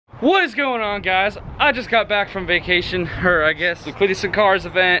What is going on, guys? I just got back from vacation, or I guess the Quitty Some Cars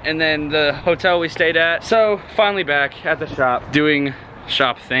event, and then the hotel we stayed at. So finally back at the shop doing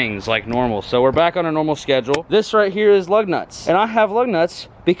shop things like normal. So we're back on a normal schedule. This right here is lug nuts, and I have lug nuts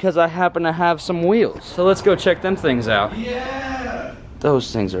because I happen to have some wheels. So let's go check them things out. Yeah,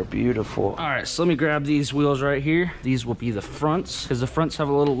 those things are beautiful. All right, so let me grab these wheels right here. These will be the fronts, because the fronts have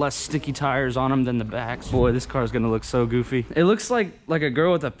a little less sticky tires on them than the backs. Boy, this car is gonna look so goofy. It looks like a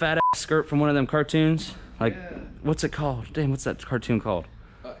girl with a fat ass skirt from one of them cartoons. Like, yeah. What's it called? Damn, what's that cartoon called?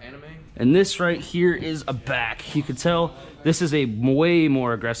 Anime. And this right here is a back. You could tell this is a way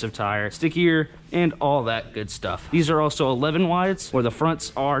more aggressive tire, stickier, and all that good stuff. These are also 11 wides, where the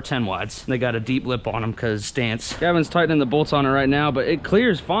fronts are 10 wides. They got a deep lip on them because stance. Gavin's tightening the bolts on it right now, but it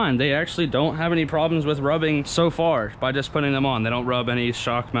clears fine. They actually don't have any problems with rubbing so far by just putting them on. They don't rub any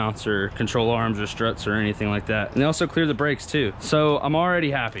shock mounts or control arms or struts or anything like that. And they also clear the brakes too. So I'm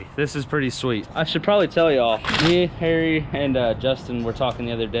already happy. This is pretty sweet. I should probably tell y'all, me, Harry, and Justin were talking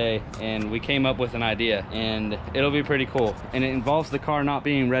the other day, and we came up with an idea, and it'll be pretty cool. And it involves the car not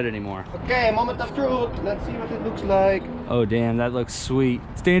being red anymore. Okay, moment of truth. Let's see what it looks like. Oh damn, that looks sweet.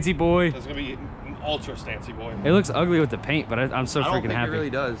 Stancy boy. That's gonna be an ultra stancy boy. It looks ugly with the paint, but I'm so freaking happy. It really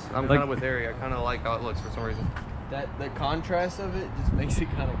does. I'm kind of with Harry. I kind of like how it looks for some reason. The contrast of it just makes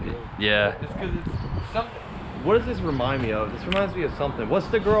it kind of good. Yeah. Just because it's something. What does this remind me of? This reminds me of something. What's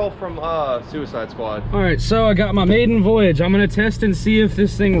the girl from Suicide Squad? All right, so I got my maiden voyage. I'm gonna test and see if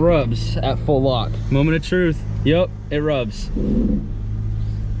this thing rubs at full lock. Moment of truth. Yep, it rubs.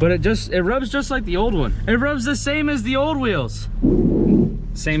 But it rubs just like the old one. It rubs the same as the old wheels.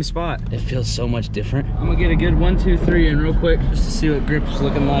 Same spot. It feels so much different. I'm gonna get a good 1, 2, 3 in real quick just to see what grip's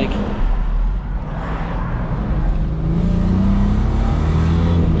looking like.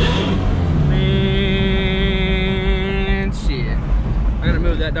 Man, shit. I gotta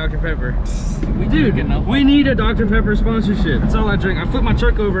move that Dr. Pepper. Dude, we need a Dr. Pepper sponsorship. That's all I drink. I flipped my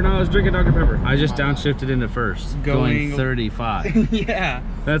truck over and I was drinking Dr. Pepper. I just downshifted into first. Going 35. Yeah.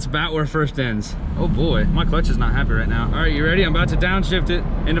 That's about where first ends. Oh boy, my clutch is not happy right now. All right, you ready? I'm about to downshift it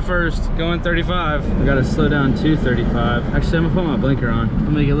into first, going 35. I gotta slow down to 35. Actually, I'm gonna put my blinker on. I'm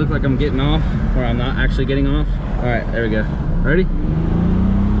gonna make it look like I'm getting off, or I'm not actually getting off. All right, there we go. Ready?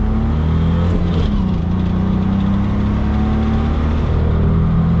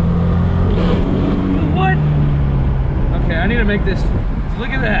 I need to make this, look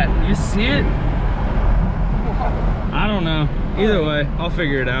at that, you see it? I don't know, either way, I'll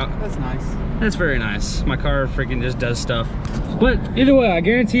figure it out. That's nice. That's very nice. My car freaking just does stuff. But either way, I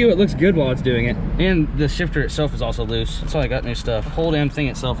guarantee you it looks good while it's doing it. And the shifter itself is also loose. That's why I got new stuff. The whole damn thing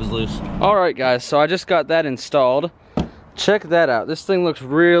itself is loose. All right guys, so I just got that installed. Check that out. This thing looks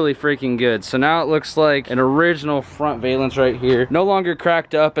really freaking good. So now it looks like an original front valence right here. No longer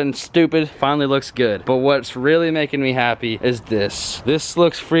cracked up and stupid. Finally looks good. But what's really making me happy is this. This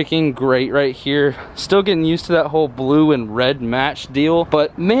looks freaking great right here. Still getting used to that whole blue and red match deal.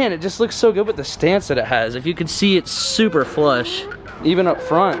 But man, it just looks so good with the stance that it has. If you can see, it's super flush. Even up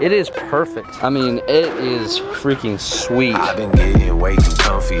front, it is perfect. I mean, it is freaking sweet. I've been getting way too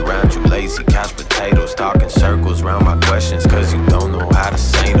comfy around you lazy couch potatoes, talking circles around my questions, cause you don't know how to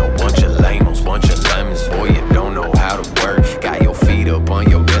say no. Bunch of lamos, bunch of lemons, boy, you don't know how to work. Got your feet up on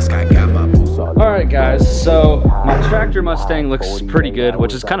your desk, I got my boots on. All right, guys, so my tractor Mustang looks pretty good,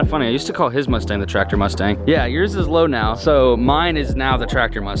 which is kind of funny. I used to call his Mustang the tractor Mustang. Yeah, yours is low now, so mine is now the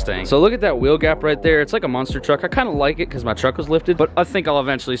tractor Mustang. So look at that wheel gap right there. It's like a monster truck. I kind of like it because my truck was lifted, but I think I'll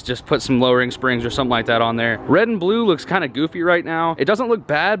eventually just put some lowering springs or something like that on there. Red and blue looks kind of goofy right now. It doesn't look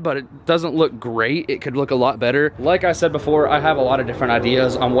bad, but it doesn't look great. It could look a lot better. Like I said before, I have a lot of different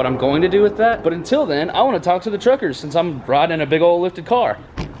ideas on what I'm going to do with that. But until then, I want to talk to the truckers since I'm riding a big old lifted car.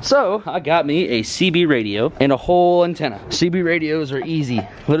 So I got me a CB radio and a whole antenna. CB radios are easy,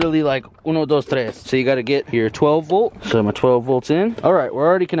 literally like 1, 2, 3. So you got to get your 12 volt. So my 12 volts in. All right, we're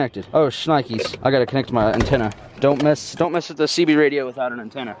already connected. Oh, shnikes, I got to connect my antenna. Don't mess with the CB radio without an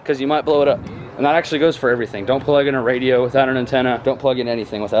antenna, because you might blow it up. And that actually goes for everything. Don't plug in a radio without an antenna. Don't plug in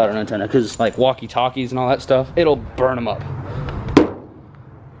anything without an antenna, because like walkie-talkies and all that stuff, it'll burn them up.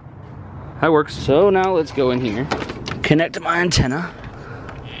 That works. So now let's go in here, connect to my antenna.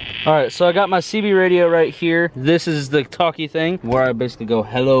 All right, so I got my CB radio right here. This is the talkie thing where I basically go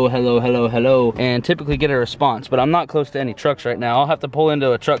hello, hello, hello, hello, and typically get a response, but I'm not close to any trucks right now. I'll have to pull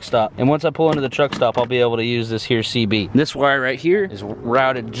into a truck stop. And once I pull into the truck stop, I'll be able to use this here CB. This wire right here is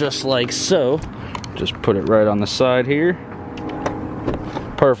routed just like so. Just put it right on the side here.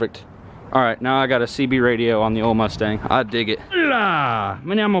 Perfect. All right, now I got a CB radio on the old Mustang. I dig it. Hola,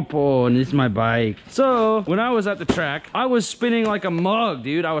 me llamo Po, and this is my bike. So, when I was at the track, I was spinning like a mug,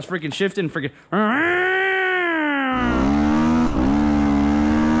 dude. I was freaking shifting, freaking...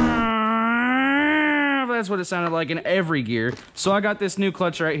 That's what it sounded like in every gear. So I got this new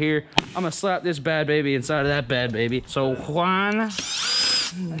clutch right here. I'm gonna slap this bad baby inside of that bad baby. So 1,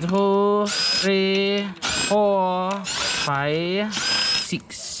 2, 3, 4, 5,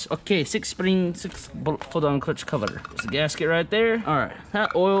 6. Okay, 6 spring, 6 bolt, hold on, clutch cover. There's the gasket right there. All right,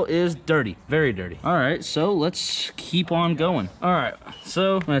 that oil is dirty, very dirty. All right, so let's keep on going. All right,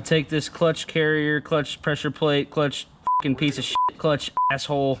 so I'm gonna take this clutch carrier, clutch pressure plate, clutch piece of shit, clutch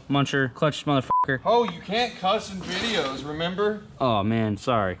asshole muncher, clutch motherfucker. Oh, you can't cuss in videos, remember? Oh man,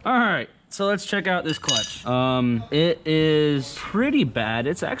 sorry. All right, so let's check out this clutch. It is pretty bad.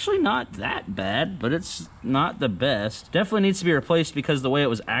 It's actually not that bad, but it's not the best. Definitely needs to be replaced because of the way it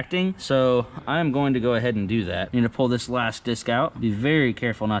was acting. So I'm going to go ahead and do that. Need to pull this last disc out. Be very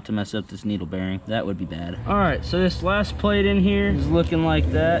careful not to mess up this needle bearing. That would be bad. All right, so this last plate in here is looking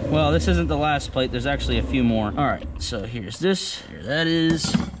like that. Well, this isn't the last plate. There's actually a few more. All right, so here's this. Here that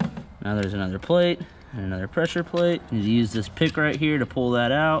is. Now there's another plate. And another pressure plate. Need to use this pick right here to pull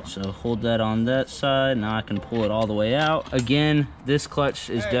that out. So hold that on that side. Now I can pull it all the way out. Again, this clutch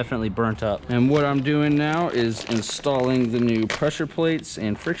is definitely burnt up. And what I'm doing now is installing the new pressure plates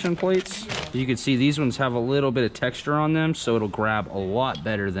and friction plates. You can see these ones have a little bit of texture on them, so it'll grab a lot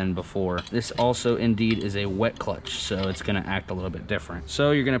better than before. This also indeed is a wet clutch, so it's gonna act a little bit different.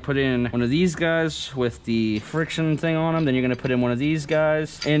 So you're gonna put in one of these guys with the friction thing on them, then you're gonna put in one of these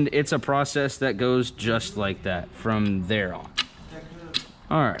guys, and it's a process that goes just like that from there on.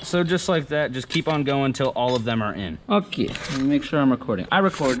 All right, so just like that, just keep on going until all of them are in. Okay, let me make sure I'm recording. I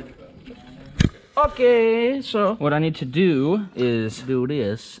record. Okay, so what I need to do is do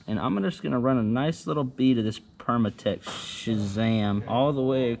this, and I'm just gonna run a nice little bead of this Permatex Shazam all the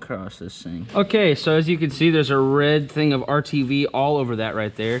way across this thing. Okay, so as you can see, there's a red thing of RTV all over that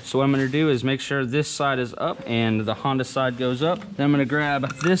right there. So what I'm gonna do is make sure this side is up and the Honda side goes up. Then I'm gonna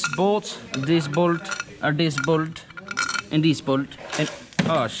grab this bolt, or this bolt, and this bolt, and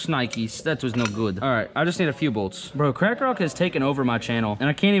oh, shnikes, that was no good. All right, I just need a few bolts. Bro, Crack Rock has taken over my channel, and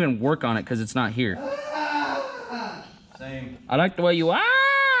I can't even work on it because it's not here. Same. I like the way you are.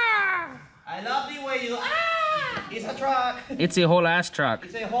 I love the way you It's a truck. It's a whole ass truck.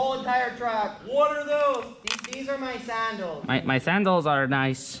 It's a whole entire truck. What are those? These are my sandals. My sandals are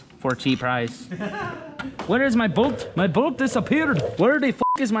nice for cheap price. Where is my bolt? My bolt disappeared. Where the f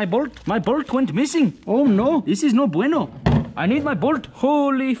is my bolt? My bolt went missing. Oh no, this is no bueno. I need my bolt.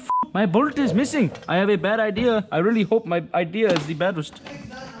 Holy f, my bolt is missing. I have a bad idea. I really hope my idea is the baddest.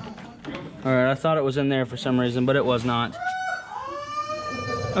 All right, I thought it was in there for some reason, but it was not.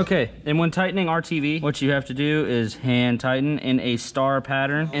 Okay, and when tightening RTV, what you have to do is hand tighten in a star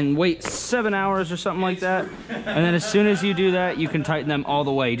pattern and wait 7 hours or something like that. And then as soon as you do that, you can tighten them all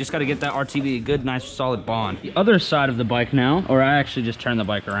the way. You just gotta get that RTV a good, nice, solid bond. The other side of the bike now, or I actually just turned the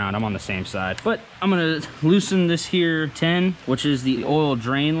bike around, I'm on the same side. But I'm gonna loosen this here 10, which is the oil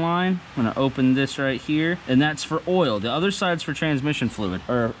drain line. I'm gonna open this right here, and that's for oil. The other side's for transmission fluid,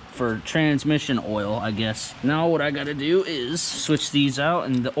 or for transmission oil, I guess. Now what I gotta do is switch these out,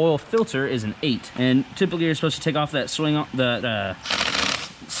 and the oil filter is an 8. And typically you're supposed to take off that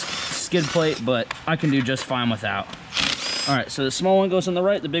skid plate, but I can do just fine without. All right, so the small one goes on the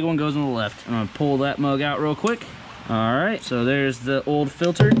right, the big one goes on the left. I'm gonna pull that mug out real quick. All right, so there's the old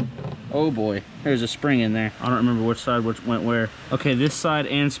filter. Oh boy, there's a spring in there. I don't remember which side went where. Okay, this side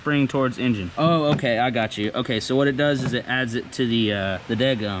and spring towards engine. Oh, okay, I got you. Okay, so what it does is it adds it to the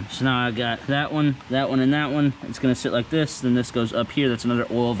deadgum. So now I got that one, and that one. It's gonna sit like this, then this goes up here. That's another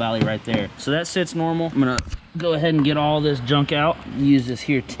oil valley right there. So that sits normal. I'm gonna go ahead and get all this junk out. Use this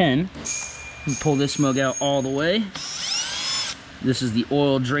here 10. And pull this mug out all the way. This is the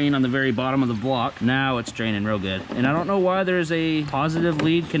oil drain on the very bottom of the block. Now it's draining real good. And I don't know why there's a positive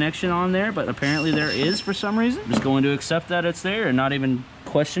lead connection on there, but apparently there is for some reason. I'm just going to accept that it's there and not even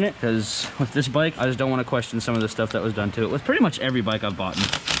question it, because with this bike, I just don't want to question some of the stuff that was done to it with pretty much every bike I've bought.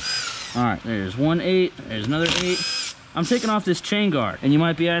 All right, there's 1 8, there's another 8. I'm taking off this chain guard, and you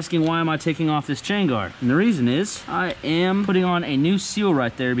might be asking, why am I taking off this chain guard? And the reason is I am putting on a new seal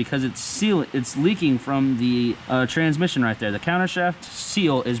right there because it's leaking from the transmission right there. The countershaft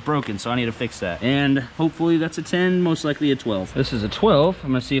seal is broken, so I need to fix that. And hopefully that's a 10, most likely a 12. This is a 12.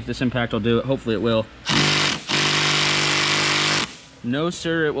 I'm gonna see if this impact will do it. Hopefully it will. No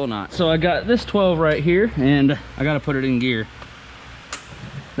sir, it will not. So I got this 12 right here, and I gotta put it in gear.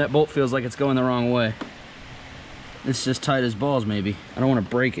 That bolt feels like it's going the wrong way. It's just tight as balls, maybe. I don't want to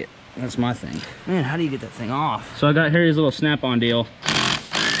break it. That's my thing. Man, how do you get that thing off? So I got Harry's little snap-on deal.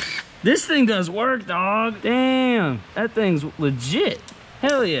 This thing does work, dog. Damn, that thing's legit.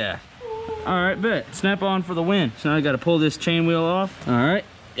 Hell yeah. All right, bet. Snap on for the win. So now I gotta pull this chain wheel off. All right,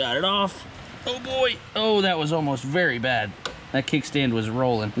 got it off. Oh boy. Oh, that was almost very bad. That kickstand was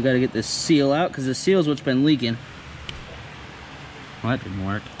rolling. We gotta get this seal out because the seal's what's been leaking. Well, that didn't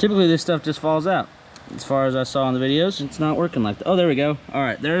work. Typically this stuff just falls out. As far as I saw in the videos, it's not working like that. Oh, there we go. All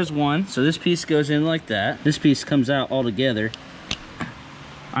right, there's one. So this piece goes in like that. This piece comes out all together.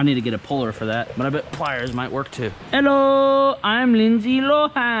 I need to get a puller for that, but I bet pliers might work too. Hello, I'm Lindsay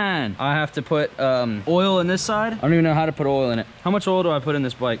Lohan. I have to put oil in this side. I don't even know how to put oil in it. How much oil do I put in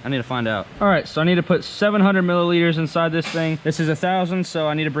this bike? I need to find out. All right, so I need to put 700 milliliters inside this thing. This is 1,000, so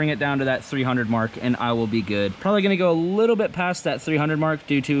I need to bring it down to that 300 mark and I will be good. Probably gonna go a little bit past that 300 mark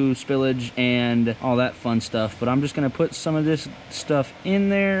due to spillage and all that fun stuff, but I'm just gonna put some of this stuff in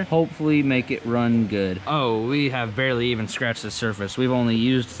there, hopefully make it run good. Oh, we have barely even scratched the surface. We've only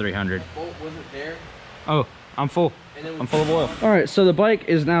used 300. Was it there? Oh, I'm full. I'm full of oil. All right, so the bike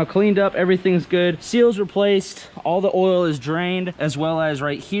is now cleaned up. Everything's good. Seals replaced. All the oil is drained, as well as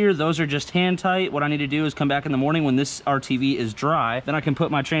right here. Those are just hand tight. What I need to do is come back in the morning when this RTV is dry. Then I can put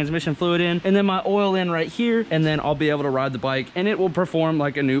my transmission fluid in and then my oil in right here. And then I'll be able to ride the bike and it will perform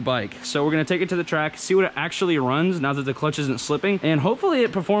like a new bike. So we're gonna take it to the track, see what it actually runs now that the clutch isn't slipping. And hopefully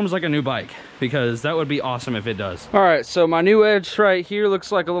it performs like a new bike because that would be awesome if it does. All right, so my new Edge right here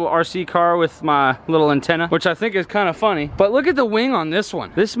looks like a little RC car with my little antenna, which I think is kind of funny. But look at the wing on this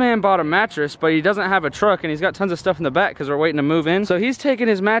one. This man bought a mattress, but he doesn't have a truck and he's got tons of stuff in the back because we're waiting to move in. So he's taking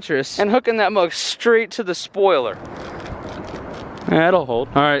his mattress and hooking that mug straight to the spoiler. That'll hold.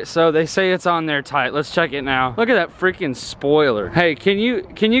 All right, so they say it's on there tight. Let's check it now. Look at that freaking spoiler. Hey, can you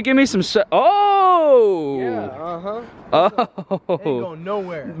give me some oh! Yeah, Oh! Ain't going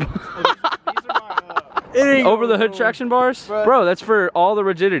nowhere. Over the hood traction bars? Bro, that's for all the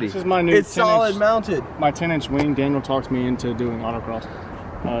rigidity. This is my new It's solid mounted. My 10-inch wing. Daniel talked me into doing autocross.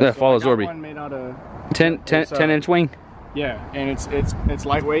 Yeah, follow Zorby. One made out of 10-inch wing. Yeah, and it's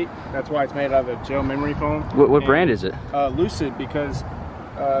lightweight. That's why it's made out of gel memory foam. What brand is it? Lucid, because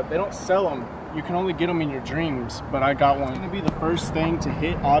they don't sell them. You can only get them in your dreams, but I got one. It's gonna be the first thing to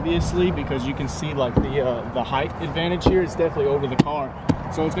hit, obviously, because you can see like the height advantage here. It's definitely over the car.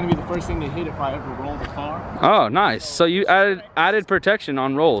 So it's gonna be the first thing to hit if I ever roll the car. Oh, nice. So you added protection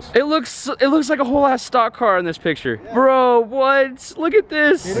on rolls. It looks like a whole ass stock car in this picture. Yeah. Bro, what? Look at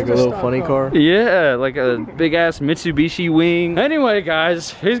this. Like a little funny car. Yeah, like a big ass Mitsubishi wing. Anyway,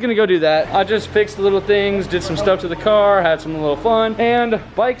 guys, he's gonna go do that. I just fixed the little things, did some stuff to the car, had some little fun, and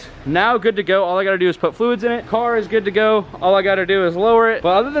bike's now good to go. All I gotta do is put fluids in it. Car is good to go. All I gotta do is lower it.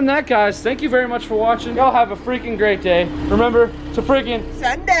 But other than that, guys, thank you very much for watching. Y'all have a freaking great day. Remember to freaking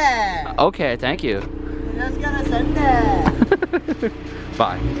Sunday. Okay, thank you. Just gonna Sunday.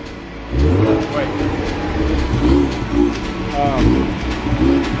 Bye. Wait.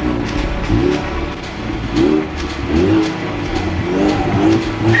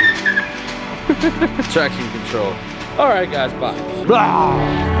 Traction control. All right, guys, bye.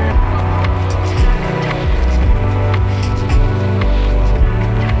 Blah.